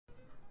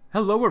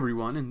Hello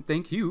everyone, and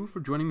thank you for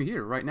joining me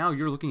here. Right now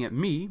you're looking at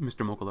me,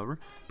 Mr. Mochalover,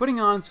 putting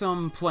on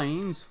some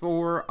planes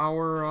for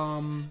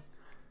our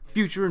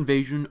future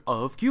invasion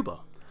of Cuba.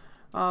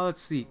 Let's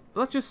see.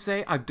 Let's just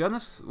say I've done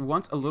this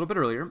once a little bit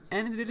earlier,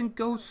 and it didn't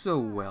go so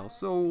well.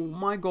 So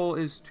my goal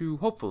is to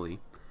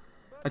hopefully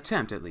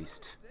attempt, at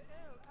least,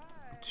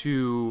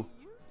 to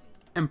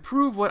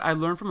improve what I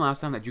learned from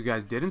last time that you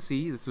guys didn't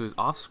see. This was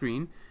off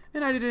screen,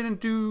 and I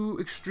didn't do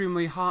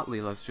extremely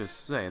hotly, let's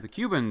just say. The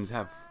Cubans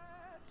have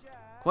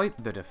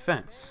quite the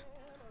defense.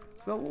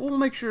 So we'll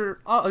make sure,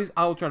 at least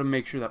I'll try to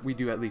make sure that we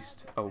do at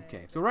least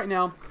okay. So right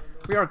now,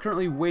 we are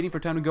currently waiting for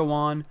time to go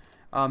on.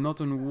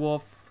 Milton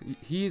Wolf,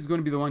 he's going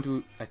to be the one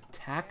to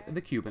attack the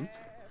Cubans.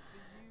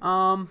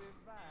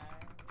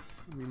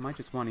 We might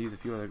just want to use a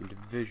few other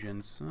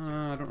divisions.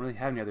 I don't really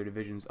have any other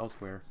divisions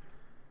elsewhere.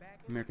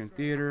 American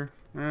Theater,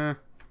 yeah,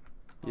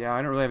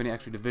 I don't really have any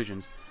extra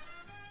divisions.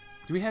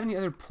 Do we have any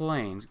other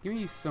planes? Give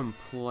me some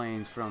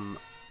planes from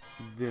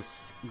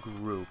this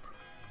group.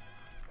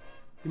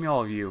 Give me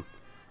all of you.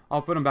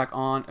 I'll put them back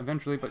on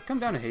eventually, but come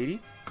down to Haiti.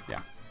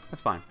 Yeah,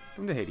 that's fine.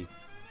 Come to Haiti.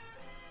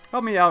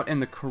 Help me out in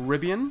the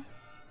Caribbean.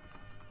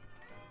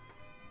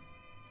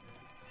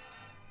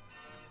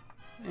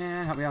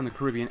 And help me out in the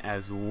Caribbean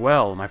as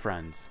well, my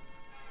friends.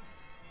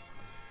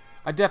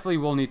 I definitely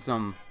will need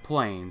some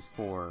planes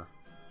for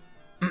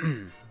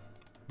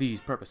these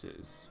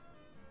purposes.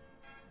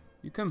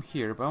 You come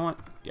here, but I want...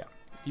 Yeah.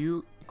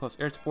 You, close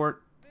air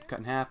support, cut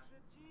in half.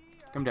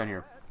 Come down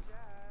here.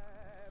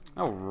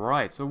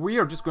 Alright, so we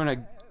are just going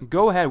to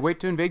go ahead, wait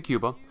to invade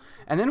Cuba,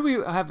 and then we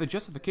have a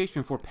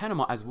justification for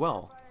Panama as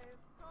well.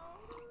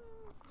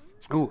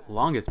 Ooh,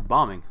 longest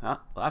bombing.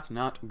 That's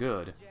not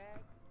good.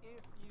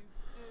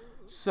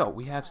 So,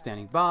 we have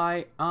standing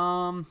by.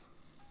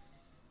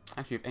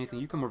 Actually, if anything,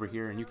 you come over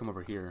here and you come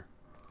over here.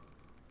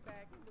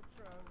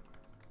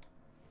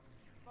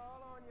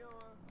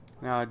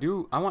 I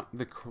want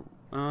the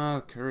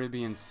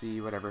Caribbean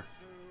Sea, whatever.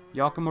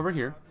 Y'all come over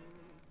here.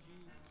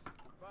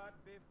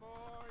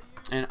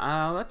 And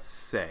let's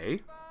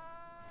say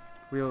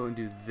we'll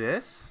do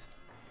this.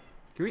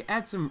 Can we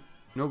add some...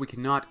 No, we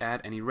cannot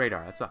add any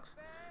radar. That sucks.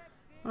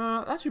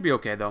 That should be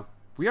okay, though.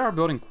 We are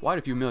building quite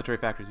a few military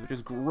factories, which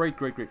is great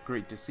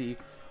to see.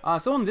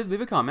 Someone did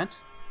leave a comment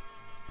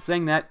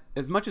saying that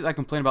as much as I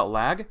complain about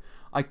lag,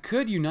 I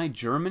could unite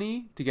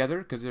Germany together,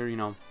 because they're, you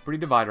know, pretty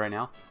divided right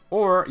now,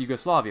 or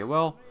Yugoslavia.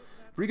 Well,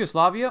 for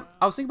Yugoslavia,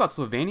 I was thinking about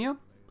Slovenia,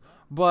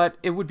 but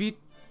it would be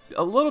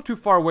a little too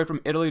far away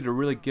from Italy to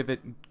really give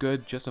it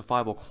good,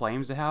 justifiable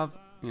claims to have,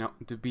 you know,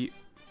 to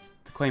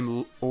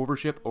claim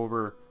overship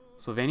over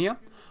Slovenia.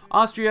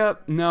 Austria,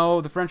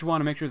 no, the French want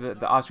to make sure that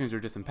the Austrians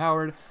are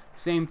disempowered.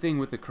 Same thing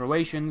with the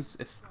Croatians.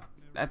 If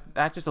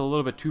that's just a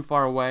little bit too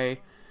far away.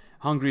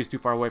 Hungary is too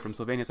far away from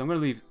Slovenia, so I'm going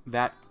to leave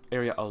that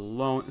area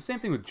alone. The same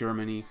thing with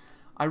Germany.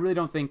 I really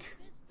don't think,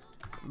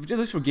 at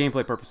least for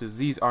gameplay purposes,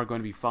 these are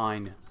going to be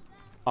fine,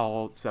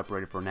 all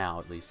separated for now,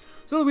 at least.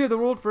 So we have the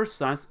world first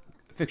science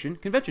fiction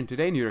convention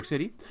today in New York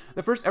City.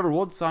 The first ever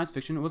world science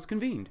fiction was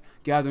convened,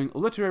 gathering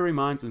literary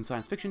minds in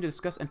science fiction to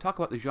discuss and talk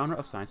about the genre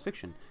of science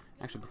fiction.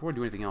 Actually, before I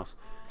do anything else,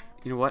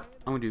 you know what?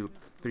 I'm going to do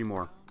 3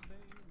 more,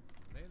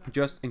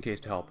 just in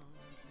case to help.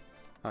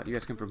 You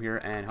guys come from here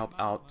and help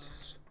out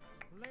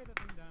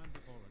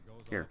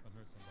here.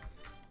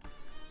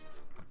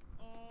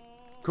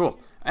 Cool.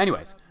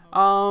 Anyways,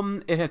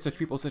 it had such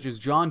people such as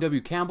John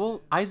W.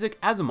 Campbell, Isaac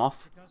Asimov,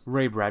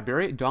 Ray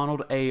Bradbury,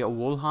 Donald A.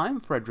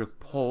 Wollheim, Frederick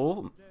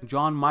Pohl,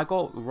 John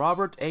Michael,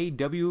 Robert A.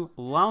 W.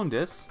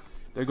 Lowndes,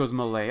 there goes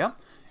Malaya,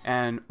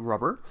 and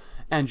Rubber,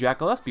 and Jack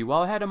Gillespie.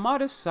 While it had a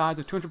modest size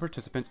of 200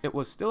 participants, it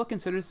was still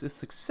considered a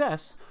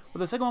success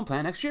with a second one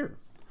planned next year.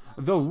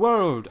 The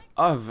World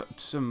of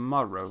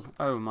Tomorrow.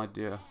 Oh my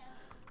dear.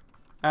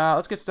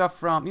 Let's get stuff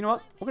from, you know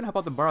what, we're going to help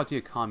out the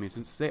Bharatiya Commune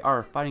since they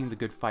are fighting the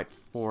good fight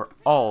for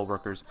all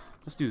workers.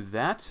 Let's do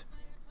that.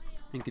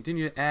 And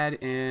continue to add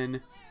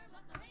in...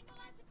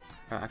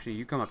 actually,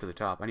 you come up to the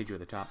top. I need you at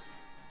the top.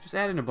 Just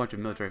add in a bunch of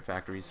military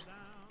factories.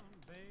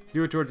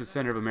 Do it towards the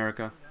center of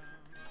America.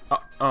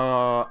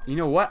 You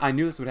know what? I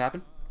knew this would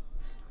happen.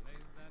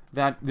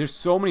 That there's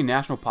so many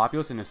national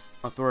populists and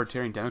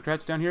authoritarian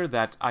democrats down here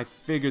that I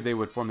figured they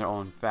would form their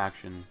own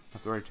faction.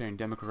 Authoritarian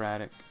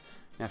democratic,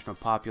 national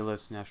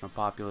populist,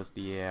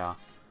 yeah.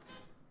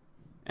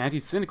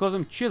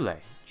 Anti-syndicalism, Chile.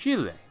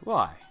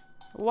 Why?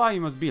 Why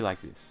you must be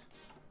like this?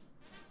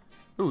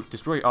 Ooh,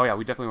 destroy. Oh yeah,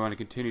 we definitely want to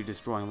continue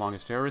destroying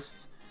longest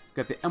terrorists.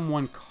 Got the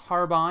M1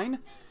 carbine.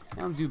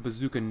 And I'll do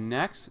bazooka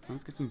next.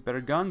 Let's get some better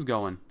guns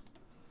going.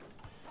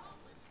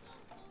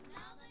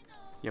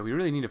 Yeah, we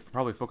really need to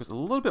probably focus a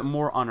little bit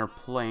more on our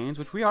planes,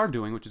 which we are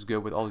doing, which is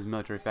good with all these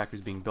military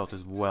factories being built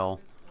as well.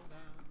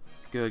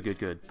 Good.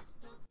 Yeah,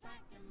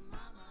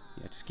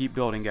 just keep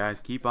building, guys.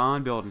 Keep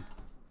on building.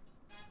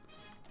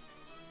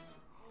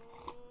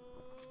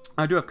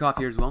 I do have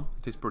coffee here as well.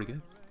 It tastes pretty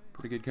good.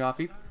 Pretty good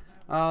coffee.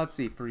 Let's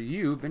see. For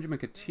you, Benjamin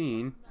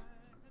Katine.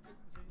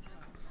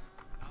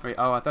 Wait,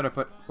 oh, I thought I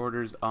put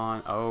orders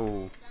on...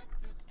 Oh.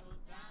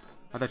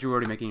 I thought you were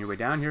already making your way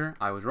down here.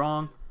 I was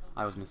wrong.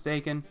 I was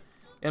mistaken.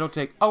 It'll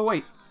take... Oh,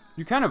 wait.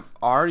 You kind of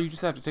are. You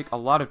just have to take a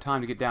lot of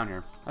time to get down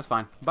here. That's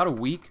fine. About a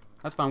week.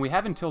 That's fine. We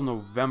have until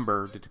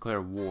November to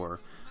declare war.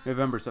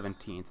 November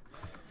 17th.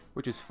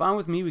 Which is fine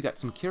with me. We got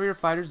some carrier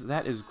fighters.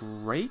 That is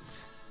great.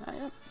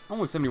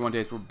 Only 71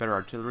 days for better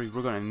artillery.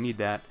 We're going to need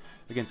that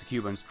against the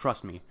Cubans.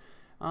 Trust me.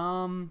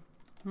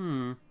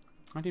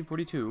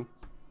 1942.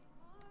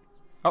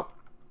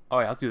 Oh,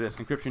 yeah, let's do this.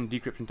 Encryption,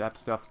 decryption type of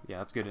stuff. Yeah,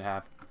 that's good to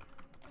have.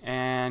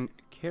 And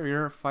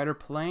carrier fighter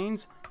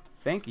planes.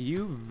 Thank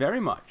you very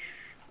much.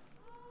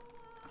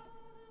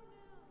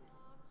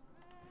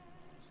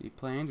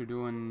 Planes are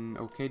doing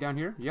okay down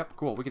here. Yep,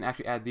 cool. We can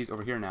actually add these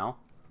over here now.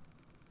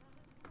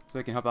 So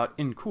they can help out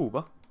in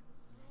Cuba.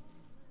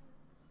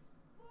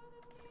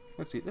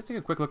 Let's see. Let's take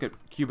a quick look at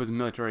Cuba's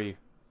military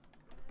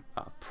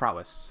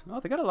prowess. Oh,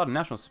 they got a lot of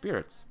national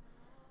spirits.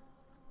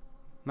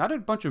 Not a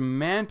bunch of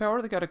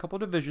manpower. They got a couple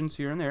divisions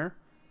here and there.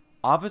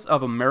 Office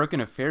of American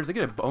Affairs. They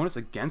get a bonus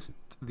against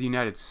the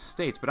United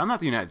States, but I'm not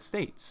the United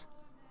States.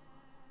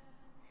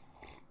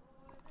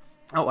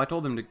 Oh, I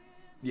told them to...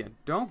 Yeah,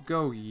 don't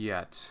go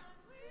yet.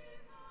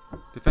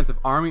 Defensive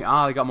Army.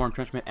 Ah, they got more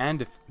entrenchment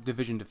and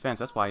division defense.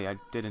 That's why I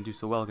didn't do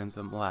so well against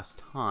them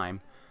last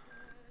time.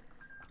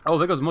 Oh,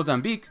 there goes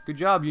Mozambique. Good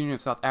job, Union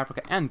of South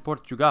Africa and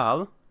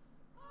Portugal.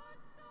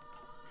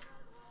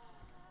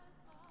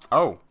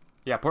 Oh,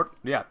 yeah,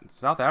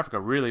 South Africa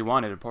really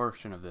wanted a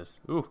portion of this.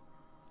 Ooh.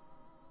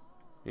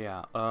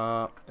 Yeah,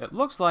 it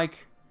looks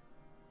like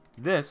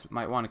this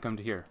might want to come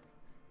to here.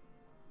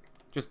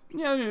 Just,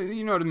 yeah,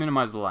 you know, to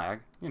minimize the lag.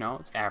 You know,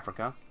 it's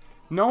Africa.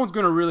 No one's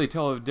going to really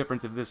tell the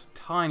difference if this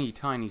tiny,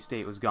 tiny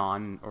state was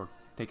gone or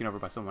taken over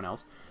by someone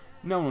else.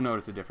 No one will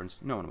notice the difference.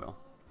 No one will.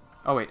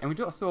 Oh, wait, and we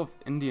do still have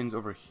Indians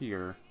over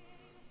here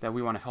that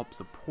we want to help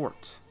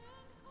support.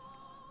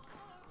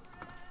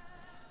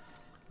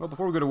 Well,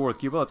 before we go to war with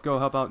Cuba, let's go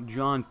help out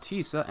John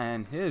Tisa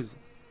and his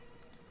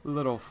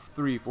little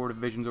 3-4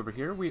 divisions over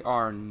here. We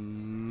are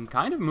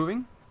kind of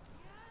moving.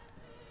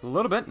 A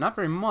little bit. Not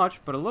very much,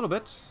 but a little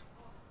bit.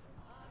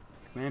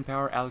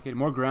 Manpower allocated.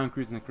 More ground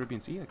crews in the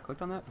Caribbean Sea. I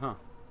clicked on that? Huh.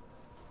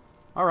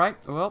 Alright,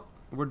 well,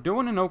 we're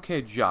doing an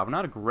okay job.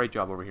 Not a great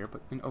job over here,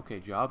 but an okay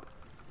job.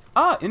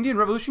 Ah, Indian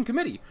Revolution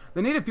Committee.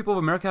 The native people of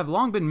America have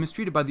long been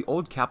mistreated by the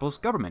old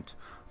capitalist government.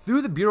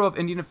 Through the Bureau of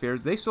Indian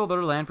Affairs, they sold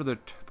their land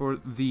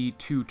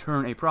to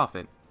turn a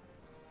profit.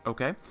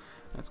 Okay.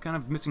 That's kind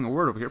of missing a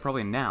word over here,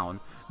 probably a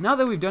noun. Now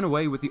that we've done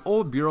away with the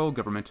old bureau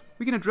government,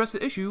 we can address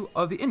the issue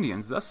of the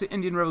Indians. Thus, the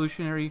Indian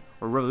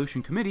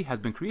Revolution Committee has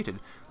been created.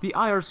 The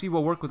IRC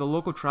will work with the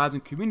local tribes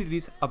and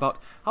communities about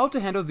how to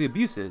handle the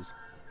abuses.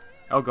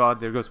 Oh god,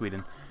 there goes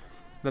Sweden.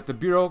 That the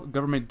bureau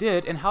government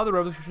did, and how the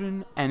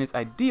revolution and its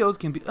ideals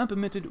can be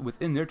implemented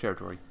within their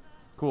territory.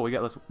 Cool, we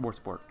got less war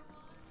support.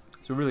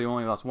 So really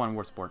only lost one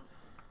war support.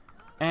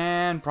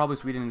 And probably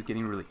Sweden is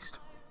getting released.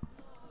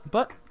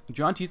 But,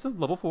 John Tisa,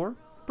 level 4.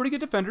 Pretty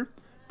good defender,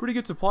 pretty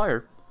good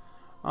supplier.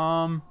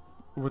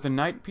 With a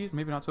knight piece,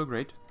 maybe not so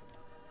great.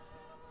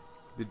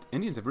 The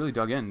Indians have really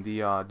dug in.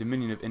 The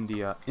Dominion of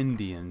India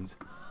Indians,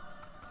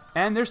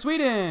 and they're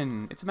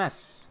Sweden. It's a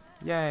mess.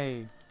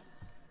 Yay!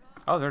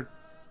 Oh,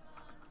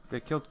 they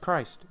killed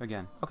Christ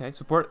again. Okay,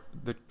 support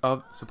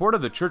of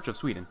the Church of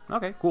Sweden.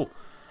 Okay, cool.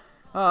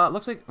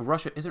 Looks like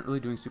Russia isn't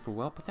really doing super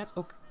well, but that's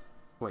okay.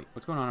 Wait,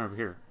 what's going on over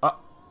here?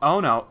 Oh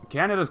no,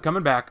 Canada's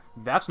coming back.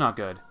 That's not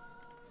good.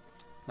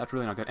 That's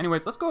really not good.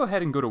 Anyways, let's go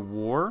ahead and go to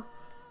war.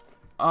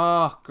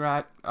 Oh,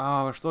 God. Oh,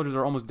 our soldiers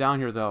are almost down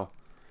here, though.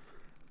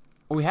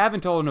 We have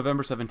until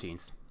November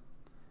 17th.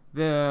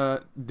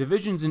 The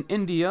divisions in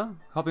India,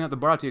 helping out the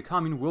Bharatiya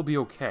Commune, will be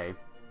okay.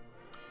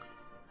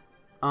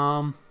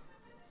 I'll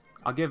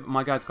give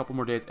my guys a couple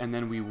more days, and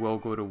then we will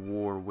go to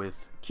war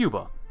with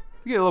Cuba.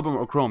 To get a little bit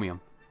more chromium.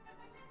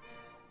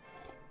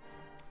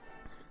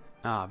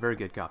 Ah, very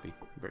good coffee.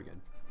 Very good.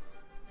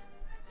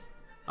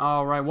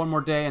 Alright, one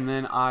more day, and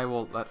then I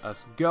will let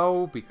us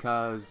go,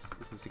 because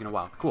this is taking a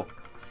while. Cool.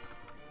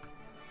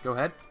 Go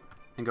ahead,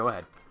 and go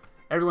ahead.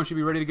 Everyone should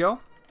be ready to go.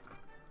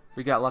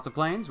 We got lots of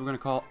planes. We're going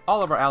to call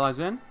all of our allies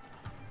in,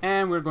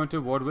 and we're going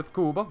to war with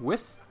Cuba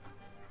with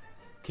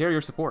carrier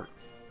support.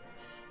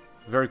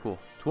 Very cool.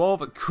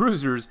 12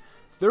 cruisers,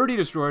 30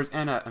 destroyers,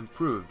 and an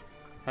improved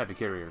heavy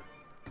carrier.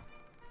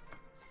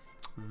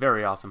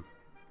 Very awesome.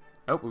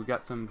 Oh, we've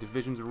got some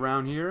divisions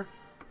around here.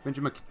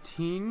 Benjamin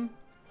Katine.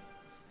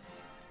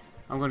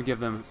 I'm going to give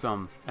them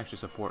some extra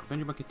support.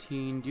 Benjamin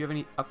Katine, do you have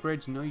any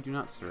upgrades? No, you do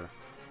not, sir.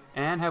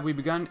 And have we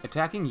begun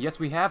attacking? Yes,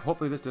 we have.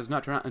 Hopefully this does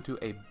not turn out into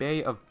a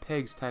Bay of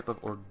Pigs type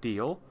of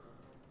ordeal.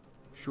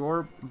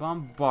 Shore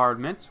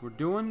bombardment. We're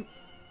doing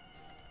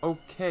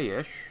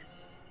okay-ish.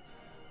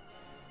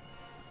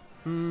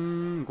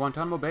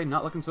 Guantanamo Bay,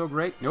 not looking so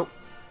great. Nope.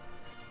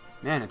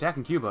 Man,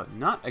 attacking Cuba,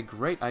 not a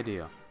great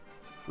idea.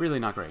 Really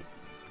not great.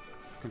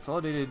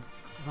 Consolidated,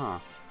 huh.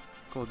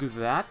 Cool, do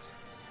that.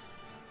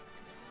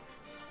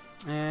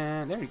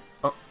 And there you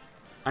go. Oh,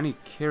 I need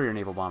carrier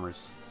naval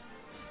bombers.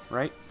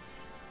 Right?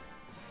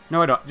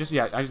 No, I don't. I just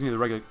need the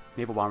regular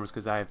naval bombers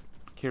because I have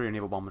carrier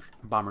naval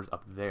bombers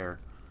up there.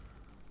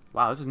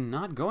 Wow, this is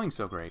not going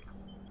so great.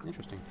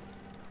 Interesting.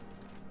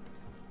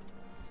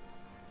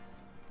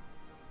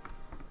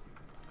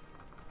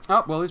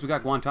 Oh, well, at least we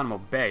got Guantanamo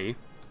Bay.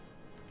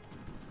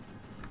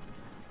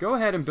 Go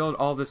ahead and build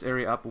all this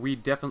area up. We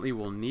definitely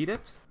will need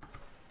it.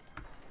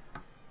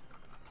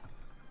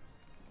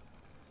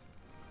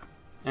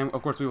 And,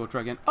 of course, we will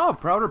try again. Oh,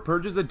 Browder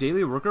purges the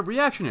Daily Worker of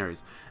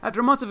reactionaries.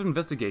 After months of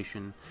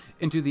investigation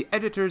into the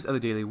editors of the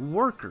Daily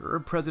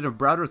Worker, President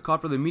Browder has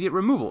called for the immediate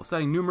removal,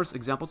 citing numerous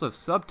examples of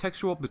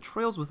subtextual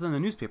betrayals within the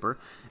newspaper,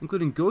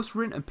 including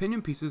ghost-written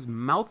opinion pieces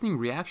mouthing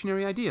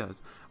reactionary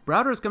ideas.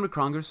 Browder has come to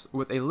Congress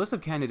with a list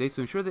of candidates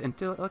to ensure the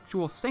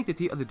intellectual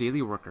sanctity of the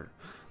Daily Worker.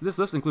 This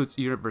list includes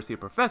university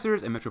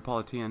professors and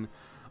metropolitan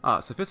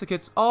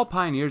Syndicates, all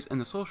pioneers in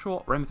the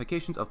social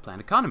ramifications of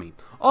planned economy.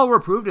 All were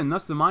approved, and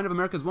thus the mind of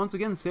America is once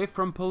again safe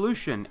from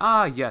pollution.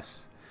 Ah,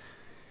 yes.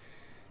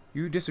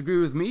 You disagree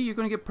with me, you're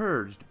going to get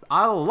purged.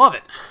 I love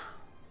it.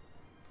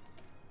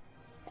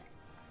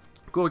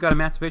 Cool, we got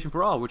emancipation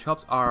for all, which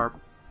helps our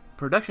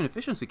production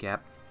efficiency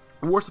cap,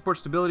 war support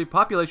stability,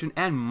 population,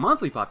 and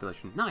monthly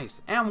population.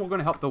 Nice. And we're going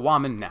to help the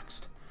woman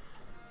next.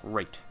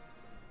 Great.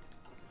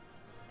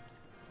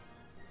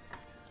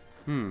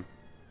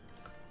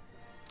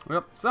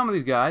 Well, some of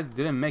these guys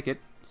didn't make it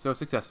so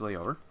successfully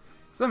over.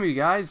 Some of you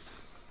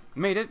guys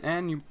made it,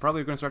 and you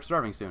probably are going to start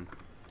starving soon.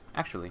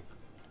 Actually,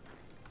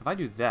 if I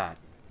do that,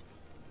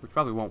 which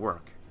probably won't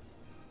work.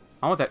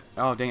 I want that...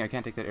 Oh, dang, I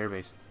can't take that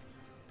airbase.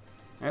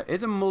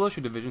 It's a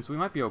militia division, so we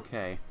might be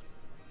okay.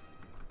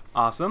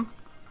 Awesome.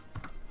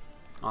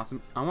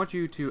 Awesome. I want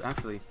you to...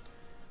 Actually,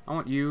 I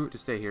want you to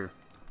stay here.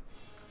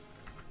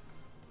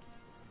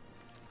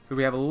 So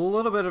we have a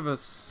little bit of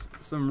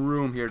some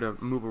room here to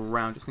move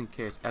around, just in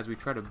case, as we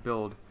try to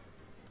build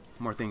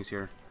more things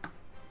here.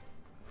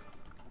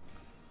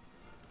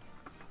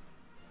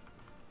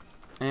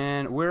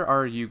 And where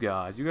are you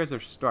guys? You guys are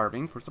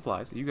starving for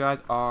supplies. You guys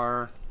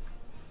are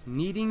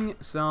needing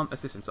some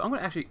assistance. So I'm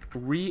going to actually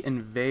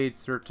re-invade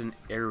certain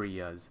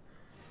areas.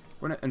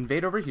 We're going to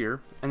invade over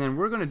here, and then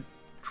we're going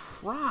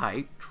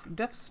to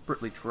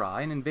desperately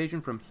try an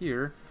invasion from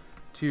here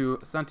to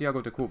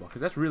Santiago de Cuba,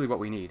 because that's really what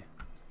we need.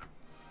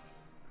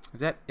 Is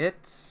that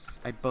it?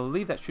 I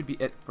believe that should be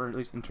it, for at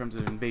least in terms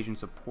of invasion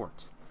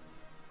support.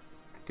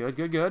 Good,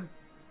 good, good.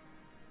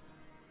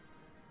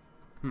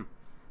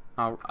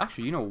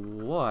 Actually, you know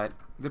what?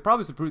 They're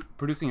probably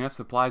producing enough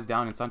supplies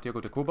down in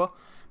Santiago de Cuba,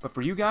 but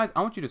for you guys,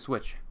 I want you to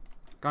switch.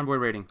 Convoy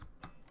rating.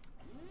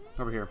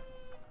 Over here.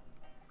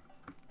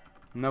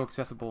 No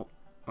accessible...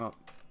 Well,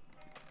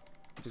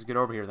 just get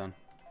over here then.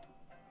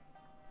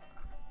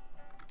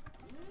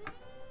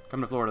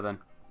 Come to Florida then.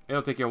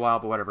 It'll take you a while,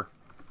 but whatever.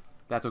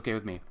 That's okay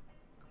with me.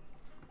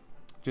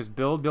 Just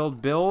build,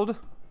 build, build.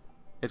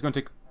 It's going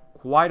to take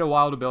quite a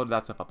while to build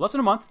that stuff up. Less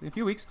than a month, a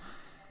few weeks.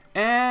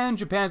 And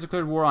Japan has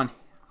declared war on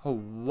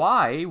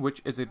Hawaii,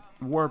 which is a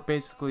war,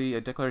 basically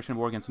a declaration of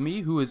war against me,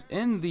 who is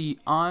in the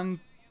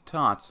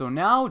Entente. So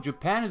now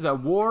Japan is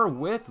at war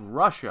with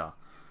Russia.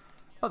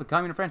 Oh, the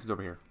Communist France is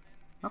over here.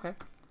 Okay.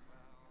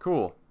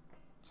 Cool.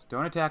 Just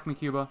don't attack me,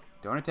 Cuba.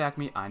 Don't attack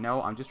me. I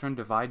know, I'm just trying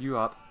to divide you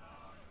up.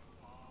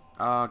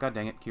 God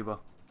dang it, Cuba.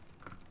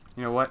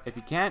 You know what? If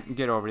you can't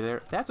get over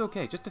there, that's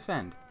okay. Just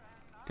defend.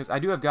 Because I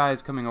do have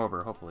guys coming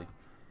over, hopefully,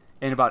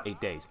 in about 8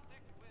 days.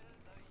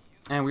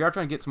 And we are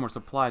trying to get some more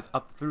supplies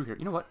up through here.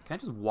 You know what? Can I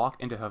just walk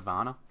into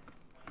Havana?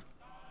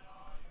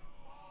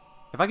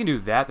 If I can do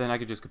that, then I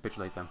could just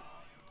capitulate them.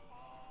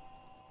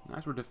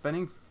 Nice, we're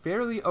defending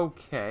fairly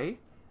okay.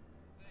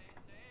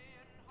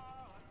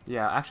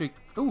 Yeah, actually...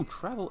 Ooh,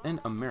 travel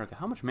in America.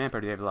 How much manpower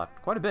do they have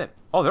left? Quite a bit.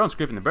 Oh, they're on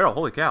scraping the barrel.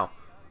 Holy cow.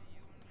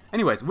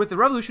 Anyways, with the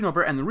revolution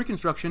over and the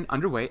reconstruction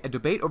underway, a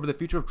debate over the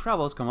future of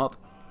travel has come up.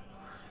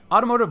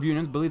 Automotive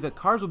unions believe that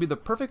cars will be the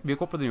perfect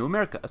vehicle for the new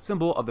America, a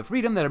symbol of the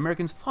freedom that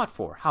Americans fought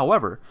for.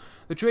 However,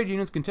 the trade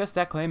unions contest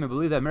that claim and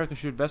believe that America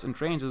should invest in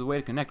trains as a way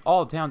to connect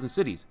all towns and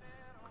cities.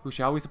 Who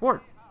shall we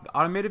support? The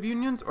automotive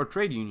unions or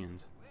trade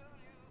unions?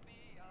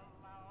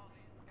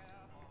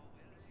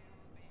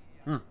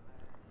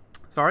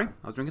 Sorry,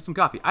 I was drinking some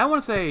coffee. I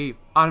want to say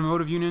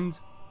automotive unions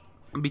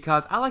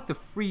because I like the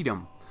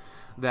freedom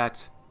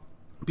that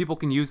people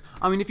can use.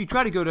 I mean, if you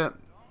try to go to,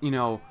 you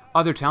know,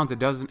 other towns that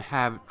doesn't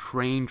have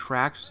train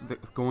tracks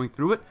that going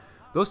through it,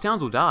 those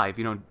towns will die if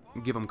you don't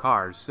give them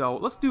cars. So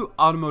let's do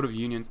automotive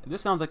unions.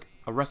 This sounds like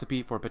a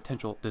recipe for a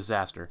potential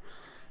disaster.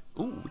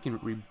 Ooh, we can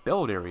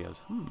rebuild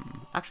areas.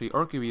 Actually,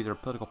 orchies are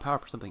political power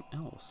for something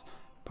else.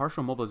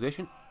 Partial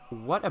mobilization?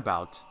 What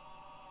about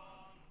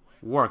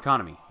war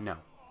economy? No.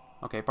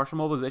 Okay, partial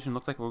mobilization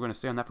looks like we're going to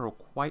stay on that for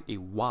quite a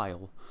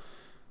while.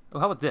 Oh,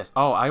 how about this?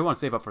 Oh, I want to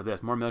save up for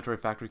this. More military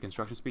factory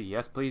construction speed.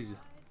 Yes, please.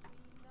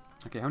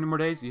 Okay, how many more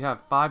days? You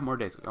have 5 more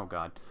days. Oh,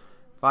 God.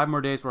 5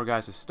 more days for our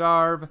guys to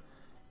starve.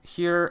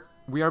 Here,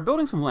 we are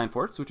building some land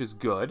forts, which is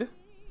good.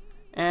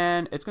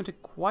 And it's going to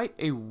take quite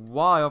a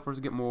while for us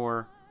to get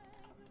more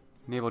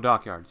naval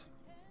dockyards.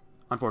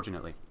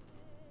 Unfortunately.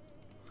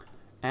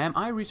 Am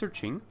I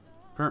researching,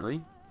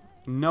 currently?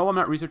 No, I'm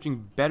not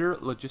researching better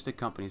logistic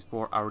companies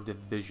for our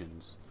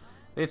divisions.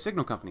 They have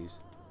signal companies.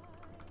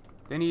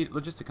 They need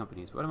logistic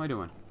companies. What am I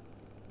doing?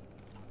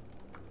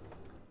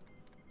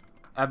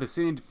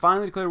 Abyssinia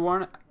finally declared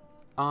war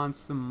on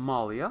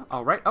Somalia.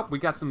 Alright, oh, we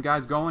got some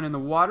guys going in the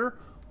water.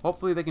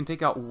 Hopefully they can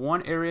take out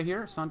one area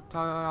here.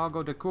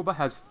 Santiago de Cuba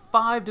has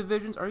 5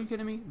 divisions. Are you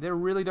kidding me? They're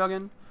really dug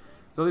in.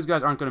 So these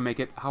guys aren't going to make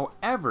it.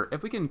 However,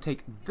 if we can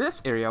take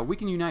this area, we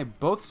can unite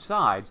both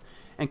sides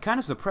and kind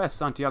of suppress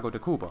Santiago de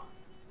Cuba.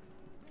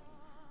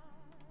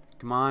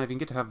 Come on, if you can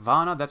get to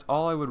Havana, that's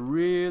all I would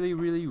really,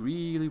 really,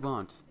 really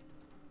want.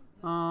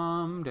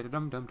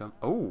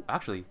 Oh,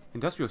 actually,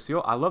 industrial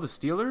steel. I love the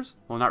Steelers.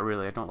 Well, not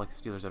really. I don't like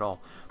the Steelers at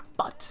all.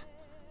 But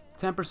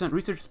 10%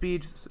 research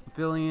speed,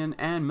 civilian,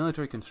 and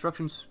military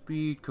construction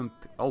speed.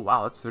 Oh,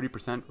 wow, that's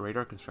 30%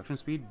 radar construction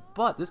speed.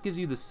 But this gives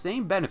you the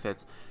same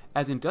benefits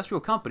as industrial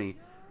company,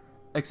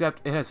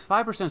 except it has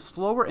 5%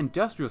 slower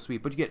industrial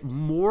speed, but you get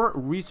more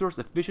resource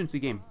efficiency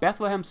gain.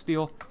 Bethlehem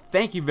Steel,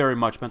 thank you very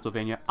much,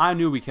 Pennsylvania. I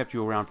knew we kept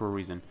you around for a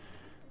reason.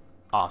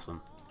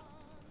 Awesome.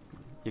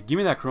 Yeah, give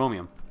me that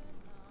chromium.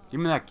 Give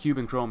me that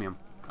Cuban chromium.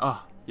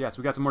 Oh, yes,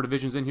 we got some more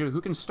divisions in here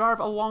who can starve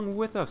along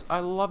with us. I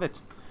love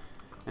it.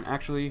 And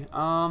actually,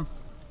 our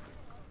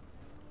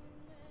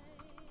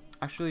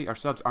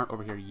subs aren't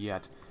over here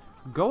yet.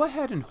 Go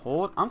ahead and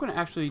hold. I'm going to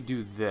actually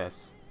do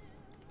this.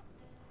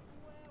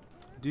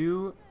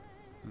 Do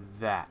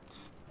that.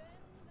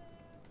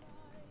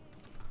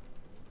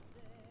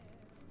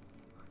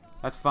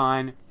 That's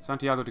fine.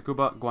 Santiago de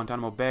Cuba,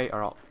 Guantanamo Bay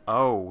are all...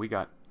 Oh, we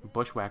got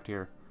bushwhacked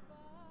here.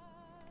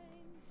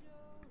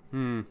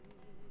 Well,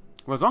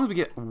 as long as we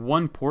get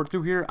one port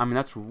through here, I mean,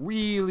 that's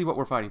really what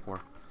we're fighting for.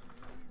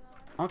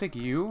 I'll take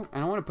you,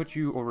 and I want to put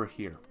you over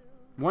here.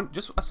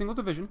 Just a single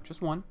division,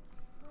 just one.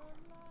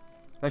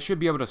 That should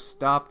be able to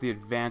stop the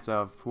advance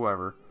of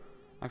whoever.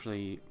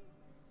 Actually,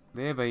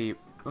 they have a...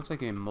 Looks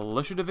like a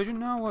militia division?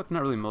 No, well, it's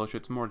not really militia.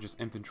 It's more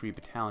just infantry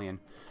battalion.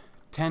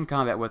 10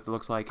 combat width, it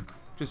looks like.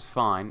 Just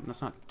fine.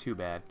 That's not too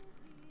bad.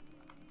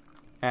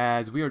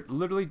 As we are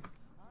literally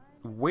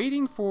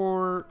waiting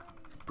for...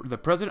 The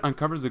president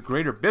uncovers the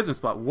greater business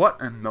plot.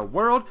 What in the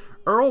world?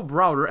 Earl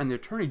Browder and the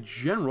Attorney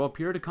General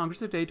appeared to Congress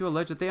today to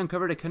allege that they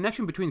uncovered a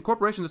connection between the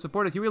corporations that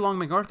supported Huey Long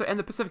MacArthur and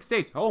the Pacific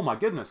States. Oh my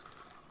goodness.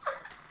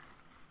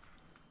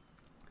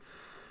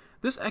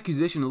 This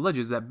accusation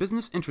alleges that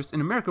business interests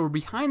in America were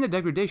behind the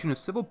degradation of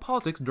civil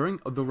politics during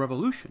the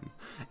Revolution.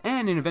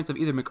 And in events of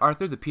either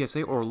MacArthur, the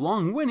PSA, or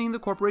Long winning, the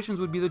corporations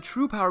would be the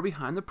true power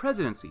behind the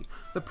presidency.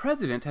 The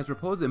president has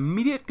proposed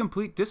immediate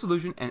complete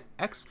dissolution and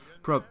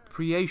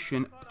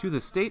expropriation to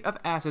the state of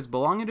assets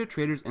belonging to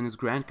traders in this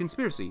grand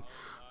conspiracy.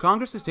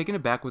 Congress is taken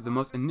aback with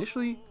most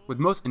initially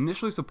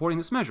supporting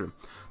this measure.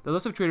 The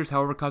list of traders,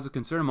 however, causes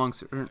concern among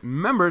certain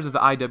members of the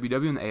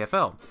IWW and the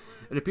AFL.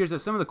 It appears that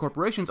some of the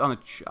corporations on the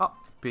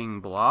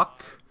chopping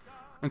block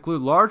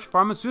include large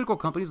pharmaceutical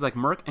companies like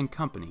Merck and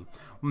Company.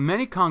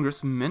 Many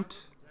congressmen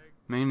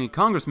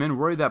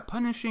worry that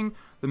punishing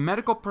the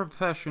medical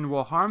profession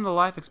will harm the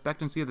life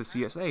expectancy of the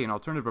CSA. An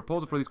alternative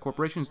proposal for these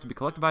corporations to be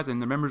collectivized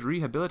and their members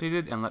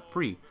rehabilitated and let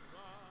free.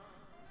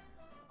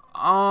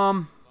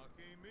 I'm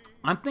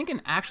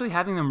thinking actually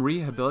having them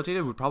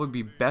rehabilitated would probably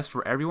be best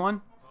for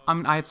everyone. I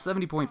mean, I have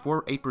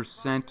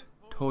 70.48%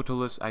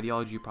 totalist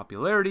ideology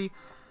popularity.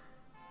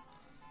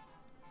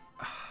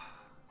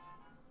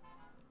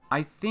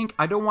 I think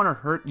I don't want to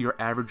hurt your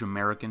average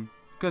American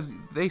because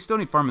they still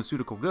need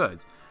pharmaceutical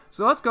goods.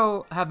 So let's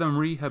go have them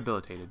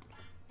rehabilitated,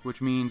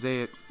 which means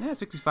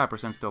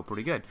 65% still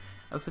pretty good.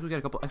 Looks like we got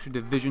a couple extra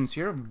divisions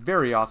here.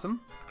 Very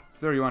awesome.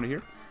 There you want to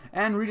hear.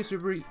 And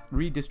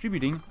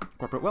redistributing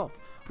corporate wealth.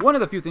 One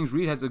of the few things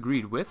Reed has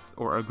agreed with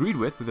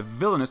the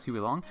villainous Huey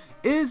Long,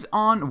 is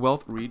on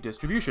wealth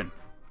redistribution.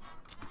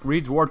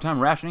 Reed's wartime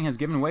rationing has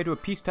given way to a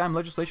peacetime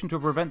legislation to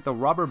prevent the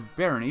robber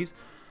baronies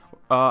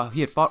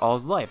he had fought all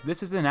his life.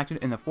 This is enacted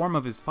in the form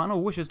of his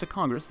final wishes to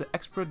Congress, the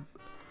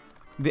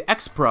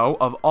expro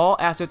of all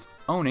assets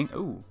owning...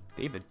 Ooh,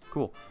 David,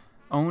 cool.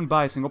 Owned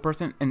by a single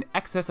person in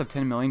excess of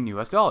 $10 million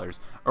US.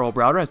 Earl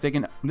Browder has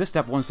taken this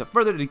step one step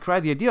further to decry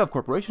the idea of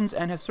corporations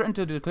and has threatened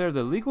to declare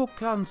the legal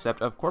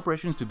concept of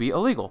corporations to be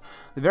illegal.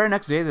 The very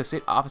next day, the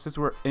state offices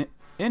were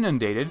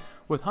inundated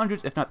with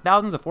hundreds, if not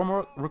thousands, of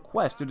formal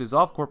requests to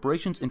dissolve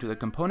corporations into their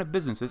component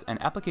businesses and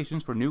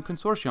applications for new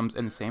consortiums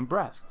in the same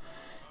breath.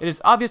 It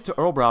is obvious to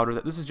Earl Browder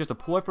that this is just a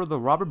ploy for the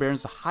robber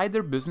barons to hide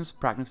their business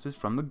practices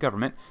from the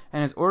government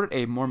and has ordered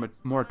a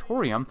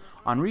moratorium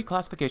on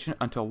reclassification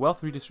until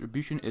wealth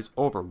redistribution is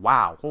over.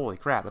 Wow, holy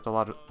crap, that's a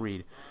lot to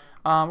read.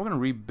 We're going to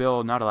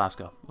rebuild, not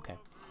Alaska. Okay.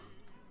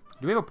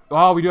 Do we have a...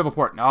 Oh, we do have a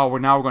port. No,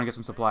 now we're going to get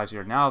some supplies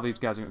here. Now these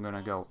guys are going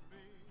to go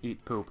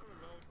eat poop.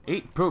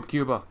 Eat poop,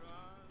 Cuba.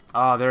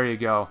 Oh, there you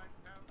go.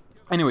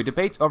 Anyway,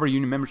 debates over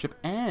union membership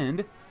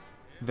and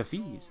the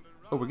fees.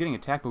 Oh, we're getting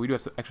attacked, but we do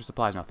have extra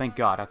supplies now. Thank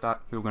God. I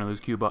thought we were going to lose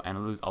Cuba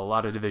and lose a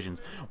lot of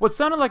divisions. What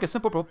sounded like a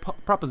simple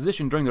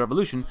proposition during the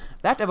Revolution,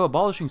 that of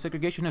abolishing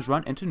segregation has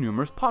run into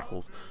numerous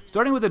potholes.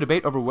 Starting with a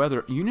debate over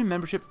whether union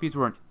membership fees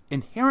were an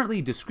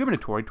inherently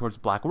discriminatory towards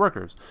black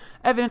workers.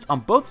 Evidence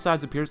on both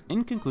sides appears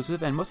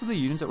inconclusive, and most of the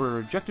unions that were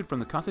rejected from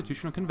the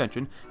Constitutional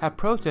Convention have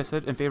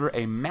protested in favor of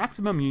a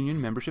maximum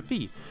union membership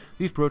fee.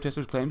 These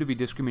protesters claim to be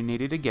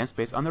discriminated against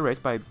based on their race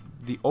by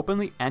the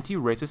openly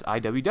anti-racist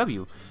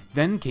IWW.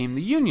 Then came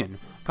the union.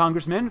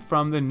 Congressmen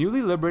from the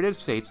newly liberated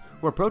states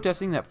were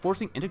protesting that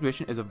forcing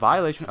integration is a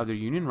violation of their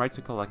union rights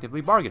to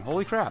collectively bargain.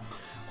 Holy crap.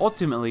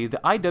 Ultimately,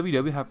 the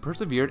IWW have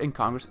persevered in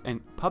Congress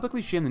and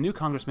publicly shamed the new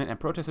congressmen and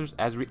protesters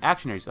as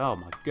reactionaries. Oh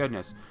my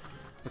goodness.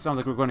 It sounds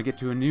like we're going to get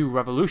to a new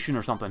revolution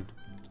or something.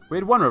 We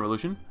had one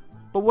revolution,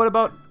 but what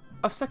about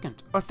a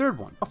second, a third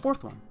one, a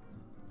fourth one?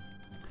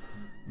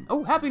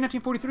 Oh, happy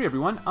 1943,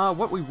 everyone.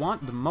 What we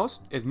want the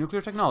most is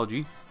nuclear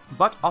technology,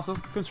 but also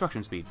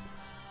construction speed.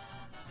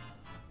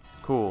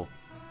 Cool.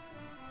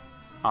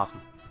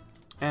 Awesome.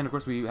 And of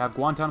course we have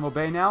Guantanamo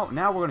Bay now.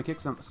 Now we're going to kick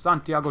some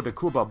Santiago de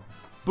Cuba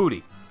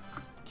booty.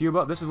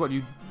 Cuba, this is what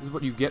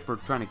you get for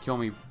trying to kill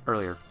me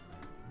earlier.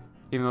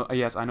 Even though,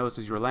 yes, I know this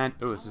is your land.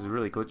 Oh, this is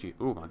really glitchy.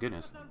 Oh my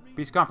goodness.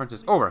 Peace conference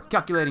is over.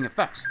 Calculating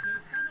effects.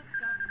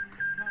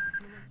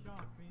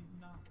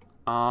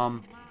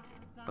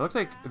 It looks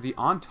like the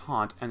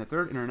Entente and the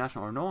Third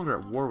International are no longer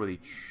at war with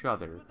each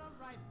other.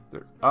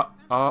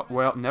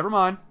 Well, never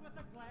mind.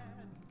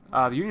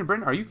 The Union of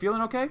Britain, are you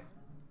feeling okay?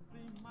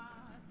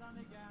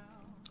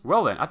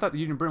 Well then, I thought the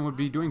Union of Britain would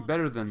be doing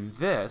better than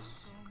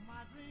this.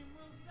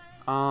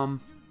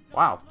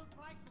 Wow.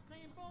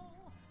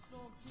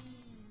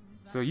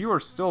 So you are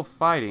still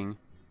fighting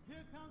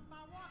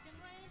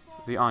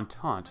the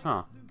Entente,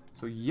 huh?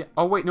 So yeah.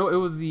 Oh wait, no, it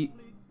was the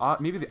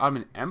maybe the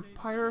Ottoman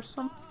Empire or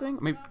something.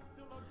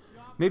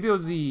 Maybe it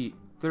was the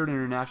Third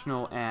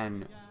International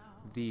and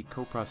the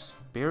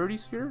Co-Prosperity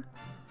Sphere.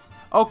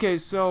 Okay,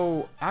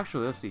 so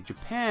actually, let's see.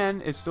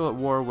 Japan is still at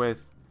war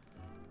with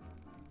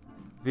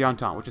the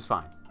Entente, which is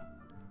fine.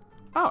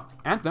 Oh,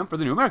 anthem for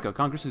the new America.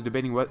 Congress is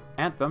debating what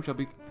anthem shall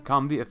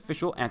become the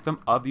official anthem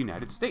of the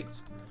United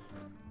States.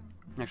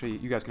 Actually,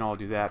 you guys can all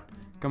do that.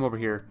 Come over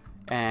here,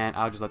 and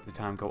I'll just let the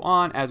time go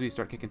on as we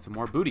start kicking some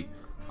more booty.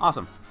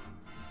 Awesome.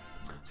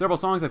 Several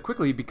songs have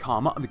quickly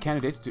become the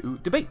candidates to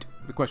debate.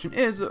 The question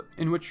is,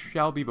 in which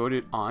shall be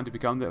voted on to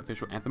become the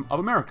official anthem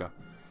of America?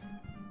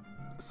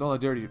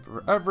 Solidarity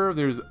forever.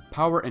 There's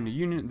power in the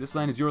union. This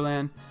land is your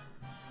land.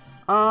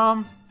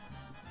 I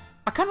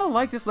kind of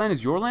like this land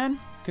is your land,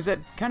 because that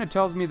kind of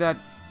tells me that,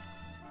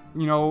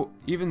 you know,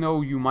 even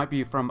though you might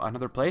be from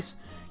another place,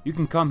 you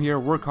can come here,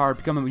 work hard,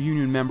 become a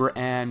union member,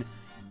 and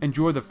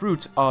enjoy the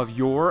fruits of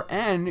your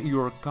and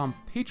your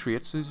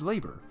compatriots'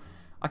 labor.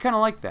 I kind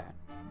of like that.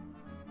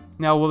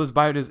 Now, will this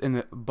bite us in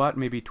the butt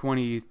maybe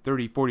 20,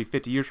 30, 40,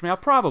 50 years from now?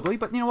 Probably,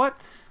 but you know what?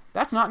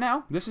 That's not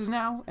now. This is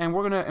now, and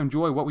we're going to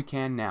enjoy what we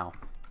can now.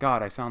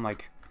 God, I sound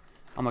like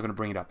I'm not going to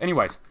bring it up.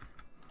 Anyways.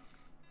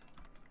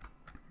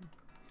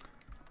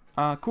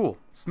 Cool.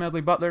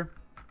 Smedley Butler.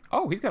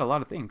 Oh, he's got a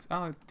lot of things.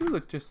 Do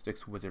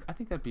Logistics Wizard. I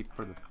think that'd be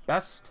for the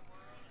best.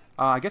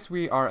 I guess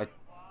we are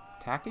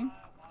attacking?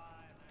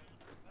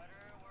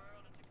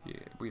 Yeah,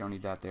 we don't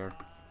need that there.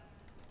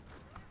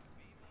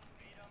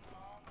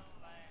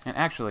 And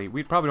actually,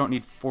 we probably don't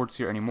need forts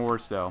here anymore,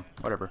 so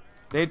whatever.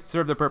 They'd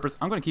serve their purpose.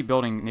 I'm going to keep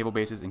building naval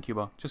bases in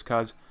Cuba, just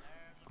cuz.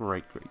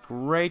 Great, great,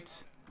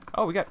 great.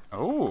 Oh, we got...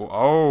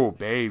 Oh,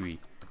 baby.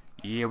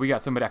 Yeah, we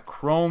got some of that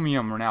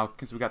chromium now,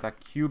 because we got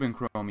that Cuban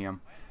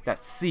chromium.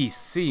 That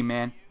CC,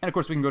 man. And of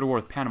course, we can go to war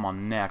with Panama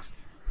next.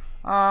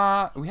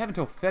 We have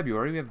until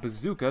February. We have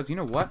bazookas. You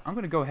know what? I'm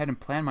going to go ahead and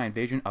plan my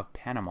invasion of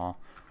Panama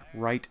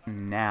right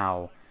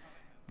now.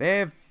 They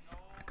have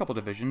a couple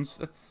divisions.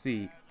 Let's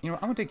see. You know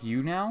what? I'm going to take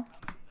you now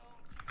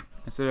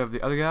instead of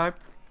the other guy.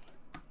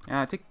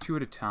 Take two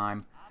at a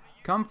time.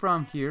 Come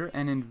from here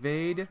and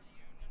invade.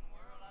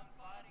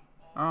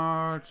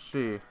 Let's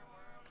see.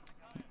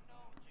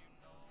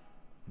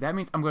 That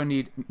means I'm going to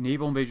need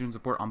naval invasion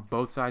support on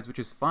both sides, which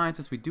is fine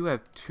since we do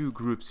have two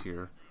groups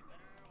here.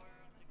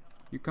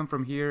 You come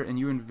from here and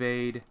you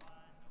invade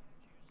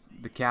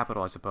the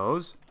capital, I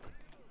suppose.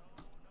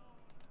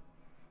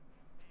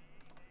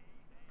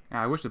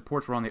 Now, I wish the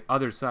ports were on the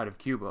other side of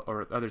Cuba,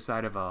 or the other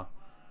side of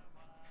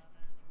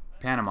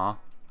Panama,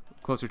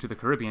 closer to the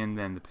Caribbean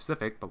than the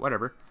Pacific, but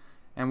whatever.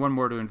 And one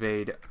more to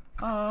invade.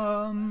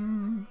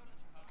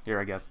 Here,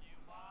 I guess.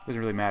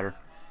 Doesn't really matter.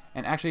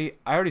 And actually,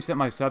 I already sent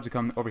my sub to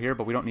come over here,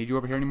 but we don't need you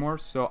over here anymore.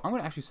 So I'm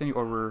going to actually send you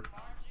over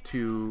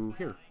to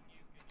here.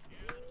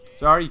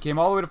 Sorry, you came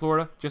all the way to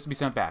Florida just to be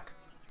sent back.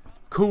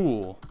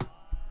 Cool.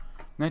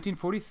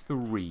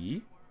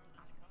 1943.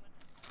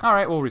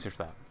 Alright, we'll research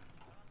that.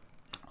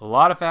 A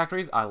lot of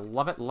factories. I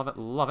love it, love it,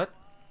 love it.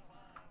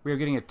 We are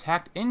getting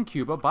attacked in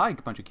Cuba by a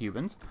bunch of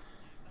Cubans.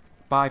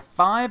 By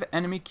 5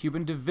 enemy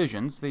Cuban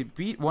divisions. They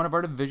beat one of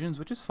our divisions,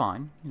 which is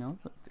fine. You know,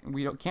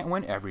 we can't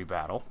win every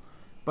battle.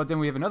 But then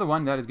we have another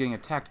one that is getting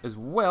attacked as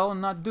well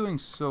and not doing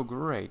so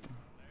great.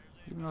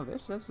 Even though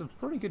that's a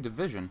pretty good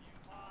division.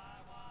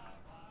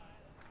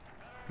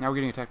 Now we're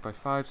getting attacked by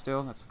 5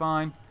 still. That's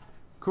fine.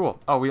 Cool.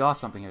 Oh, we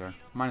lost something here.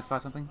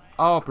 -5 something.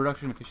 Oh,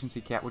 production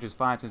efficiency cap, which is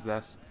fine since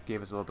that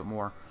gave us a little bit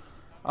more.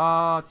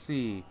 Let's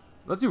see.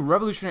 Let's do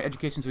revolutionary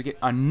education so we get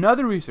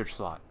another research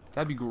slot.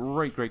 That'd be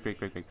great, great, great,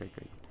 great, great, great,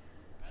 great.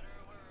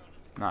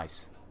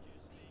 Nice.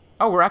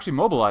 Oh, we're actually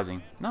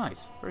mobilizing.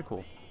 Nice. Very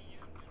cool.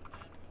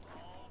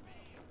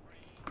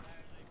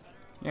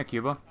 Yeah,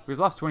 Cuba. We've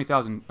lost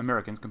 20,000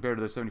 Americans compared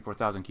to the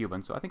 74,000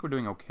 Cubans, so I think we're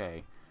doing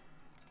okay.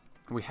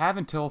 We have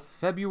until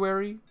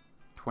February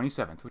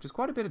 27th, which is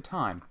quite a bit of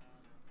time.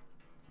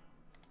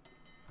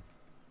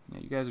 Yeah,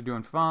 you guys are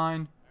doing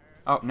fine.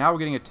 Oh, now we're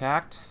getting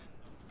attacked.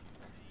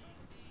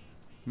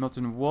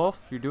 Milton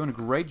Wolf, you're doing a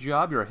great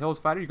job. You're a Hills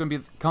fighter. You're going to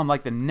become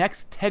like the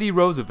next Teddy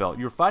Roosevelt.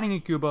 You're fighting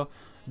in Cuba,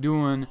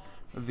 doing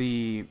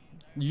the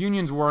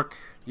Union's work.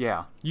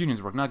 Yeah,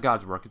 Union's work, not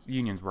God's work. It's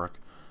Union's work.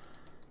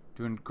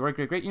 Doing great,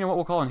 great, great. You know what?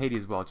 We'll call in Haiti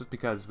as well, just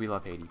because we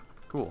love Haiti.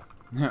 Cool.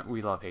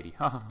 We love Haiti.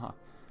 Ha ha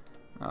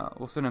ha.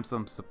 We'll send him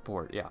some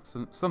support. Yeah,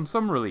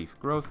 some relief.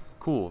 Growth.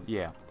 Cool.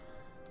 Yeah.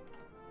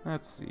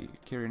 Let's see.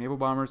 Carrier naval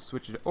bombers.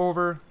 Switch it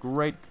over.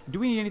 Great. Do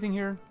we need anything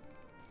here?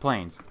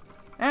 Planes.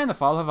 And the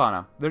fall of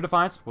Havana. Their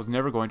defiance was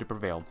never going to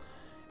prevail.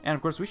 And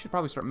of course, we should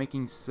probably start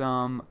making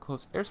some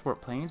close air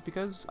support planes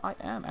because I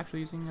am actually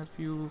using a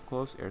few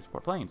close air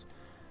support planes.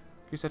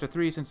 Increase that to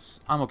 3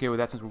 since I'm okay with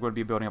that since we're going to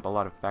be building up a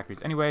lot of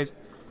factories anyways.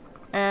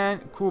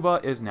 And Cuba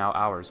is now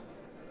ours.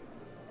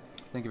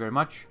 Thank you very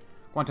much.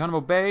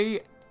 Guantanamo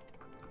Bay.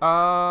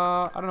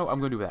 I don't know what I'm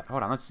going to do with that.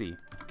 Hold on, let's see.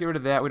 Get rid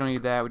of that. We don't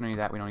need that. We don't need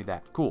that. We don't need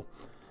that. Cool.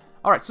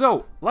 Alright,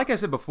 so, like I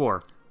said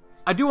before,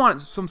 I do want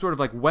some sort of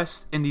like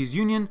West Indies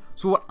Union.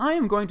 So what I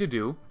am going to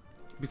do,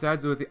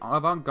 besides with the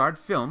avant-garde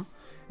film,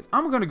 is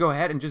I'm going to go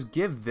ahead and just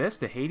give this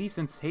to Haiti,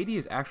 since Haiti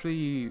is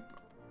actually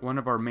one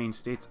of our main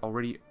states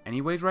already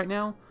anyways right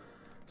now.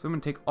 So I'm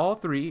going to take all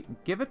 3,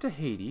 give it to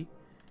Haiti.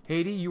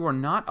 Haiti, you are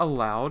not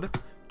allowed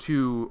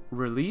to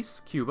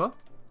release Cuba.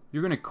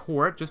 You're going to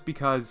core it just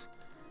because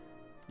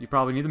you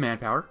probably need the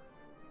manpower.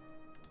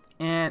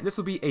 And this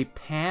will be a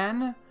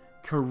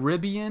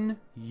Pan-Caribbean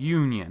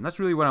Union. That's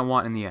really what I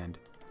want in the end.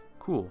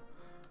 Cool.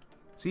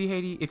 See,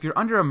 Haiti, if you're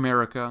under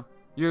America,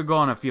 you're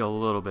going to feel a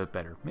little bit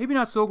better. Maybe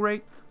not so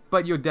great,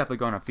 but you're definitely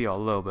going to feel a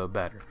little bit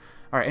better.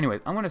 Alright,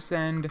 anyways, I'm going to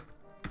send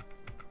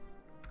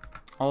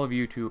all of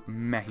you to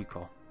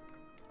Mexico.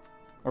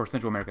 Or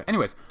Central America.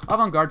 Anyways,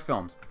 avant-garde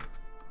films.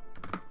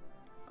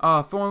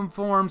 Film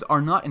forms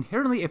are not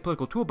inherently a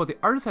political tool, but the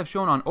artists have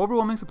shown on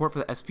overwhelming support for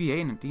the SPA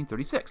in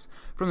 1936.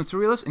 From the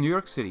surrealists in New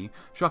York City,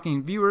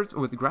 shocking viewers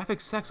with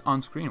graphic sex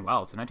on screen,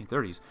 wow, it's the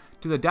 1930s,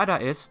 to the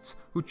Dadaists,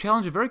 who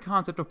challenge the very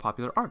concept of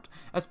popular art.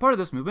 As part of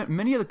this movement,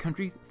 many of the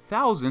country's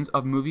thousands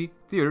of movie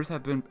theaters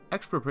have been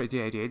exproed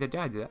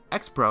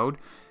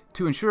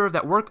to ensure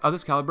that work of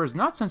this caliber is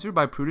not censored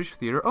by prudish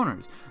theater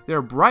owners. They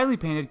are brightly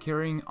painted,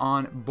 carrying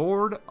on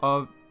board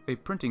of a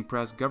printing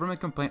press, government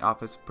complaint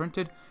office,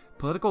 printed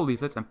political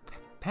leaflets and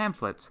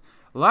pamphlets,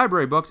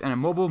 library books, and a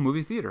mobile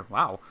movie theater.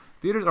 Wow.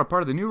 Theaters are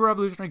part of the new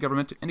revolutionary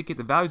government to indicate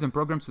the values and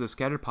programs to the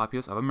scattered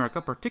populace of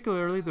America,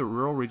 particularly the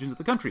rural regions of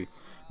the country.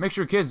 Make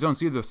sure kids don't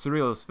see the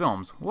surrealist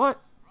films. What?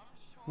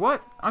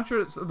 What? I'm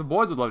sure the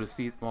boys would love to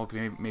see. Well,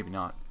 maybe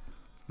not.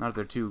 Not if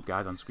they're 2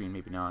 guys on screen.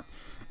 Maybe not.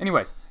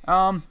 Anyways,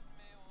 let's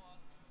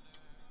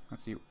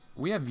see.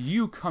 We have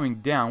you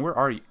coming down. Where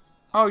are you?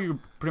 Oh, you're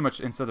pretty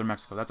much in southern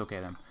Mexico. That's okay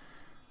then.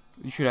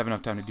 You should have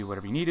enough time to do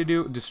whatever you need to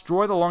do.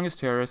 Destroy the longest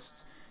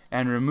terrorists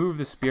and remove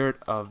the spirit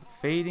of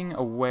fading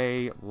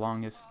away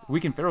longest...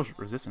 Weaken Pharaoh's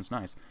resistance.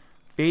 Nice.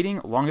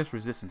 Fading longest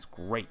resistance.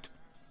 Great.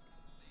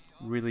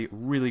 Really,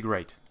 really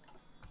great.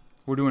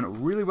 We're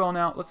doing really well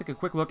now. Let's take a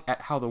quick look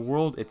at how the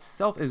world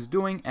itself is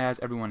doing as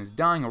everyone is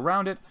dying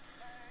around it.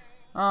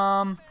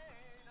 Well,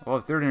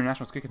 the Third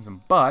International's kicking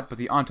some butt, but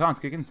the Entente's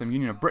kicking some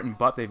Union of Britain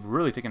butt. They've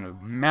really taken a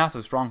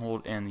massive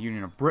stronghold in the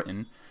Union of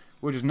Britain,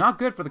 which is not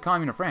good for the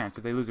Commune of France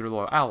if they lose their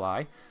loyal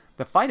ally.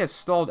 The fight has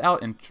stalled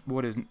out in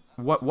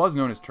what was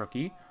known as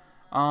Turkey.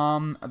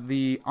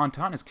 The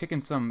Entente is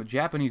kicking some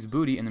Japanese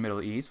booty in the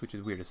Middle East, which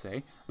is weird to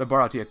say. The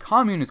Bharatiya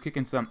Commune is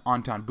kicking some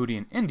Entente booty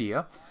in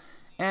India.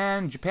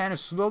 And Japan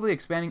is slowly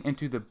expanding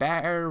into the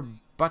bare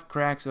butt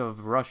cracks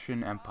of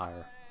Russian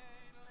Empire.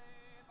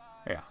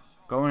 Yeah,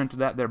 going into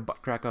that their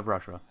butt crack of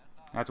Russia.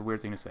 That's a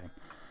weird thing to say.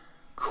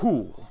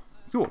 Cool.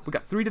 So, we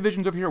got 3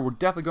 divisions over here. We're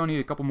definitely going to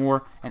need a couple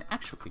more. And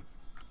actually,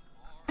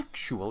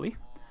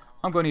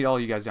 I'm going to need all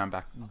you guys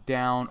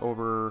down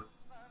over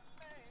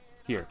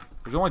here.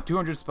 There's only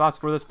 200 spots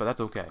for this, but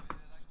that's okay.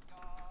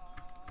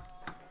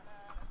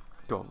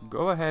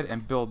 Go ahead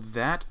and build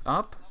that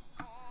up.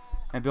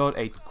 And build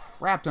a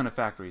crap ton of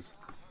factories.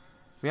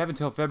 We have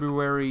until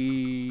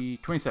February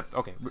 27th.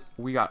 Okay,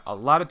 we got a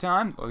lot of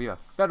time. We have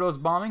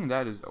Federalist bombing.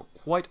 That is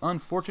quite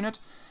unfortunate.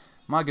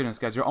 My goodness,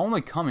 guys, you're only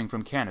coming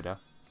from Canada.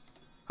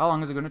 How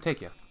long is it going to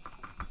take you?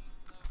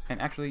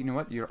 And actually, you know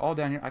what? You're all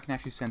down here. I can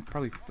actually send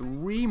probably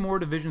 3 more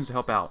divisions to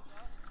help out.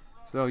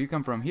 So you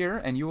come from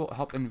here, and you will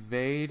help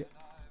invade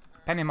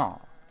Panama.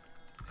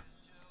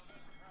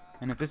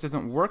 And if this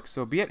doesn't work,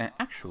 so be it. And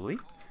actually,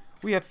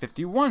 we have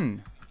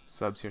 51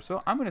 subs here.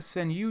 So I'm going to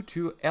send you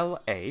to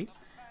LA,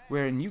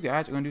 where you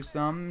guys are going to do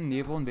some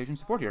naval invasion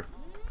support here.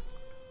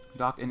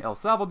 Dock in El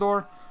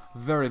Salvador.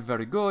 Very,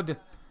 very good.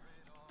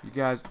 You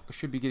guys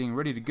should be getting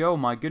ready to go.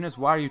 My goodness,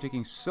 why are you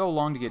taking so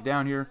long to get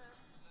down here?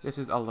 This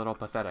is a little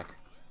pathetic.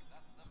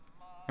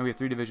 And we have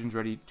 3 divisions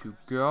ready to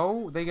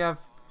go. They have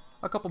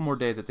a couple more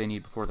days that they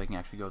need before they can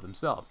actually go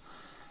themselves.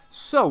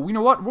 So, you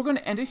know what? We're going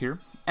to end it here.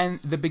 And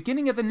the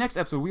beginning of the next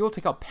episode, we will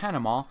take out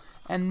Panama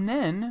and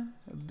then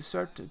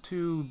start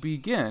to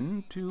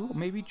begin to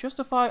maybe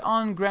justify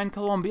on Gran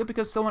Colombia,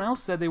 because someone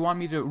else said they want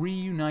me to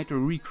reunite or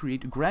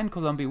recreate Gran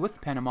Colombia with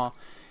Panama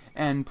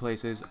and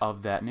places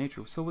of that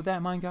nature. So with that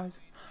in mind, guys,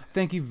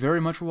 thank you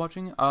very much for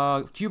watching.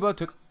 Cuba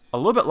took a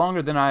little bit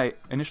longer than I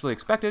initially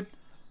expected,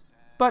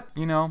 but,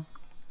 you know,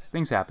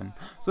 things happen.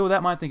 So with that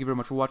in mind, thank you very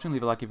much for watching.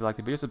 Leave a like if you liked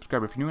the video,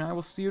 subscribe if you're new, and I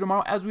will see you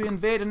tomorrow as we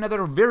invade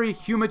another very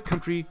humid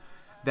country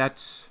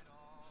that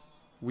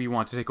we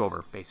want to take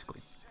over,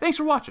 basically. Thanks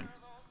for watching.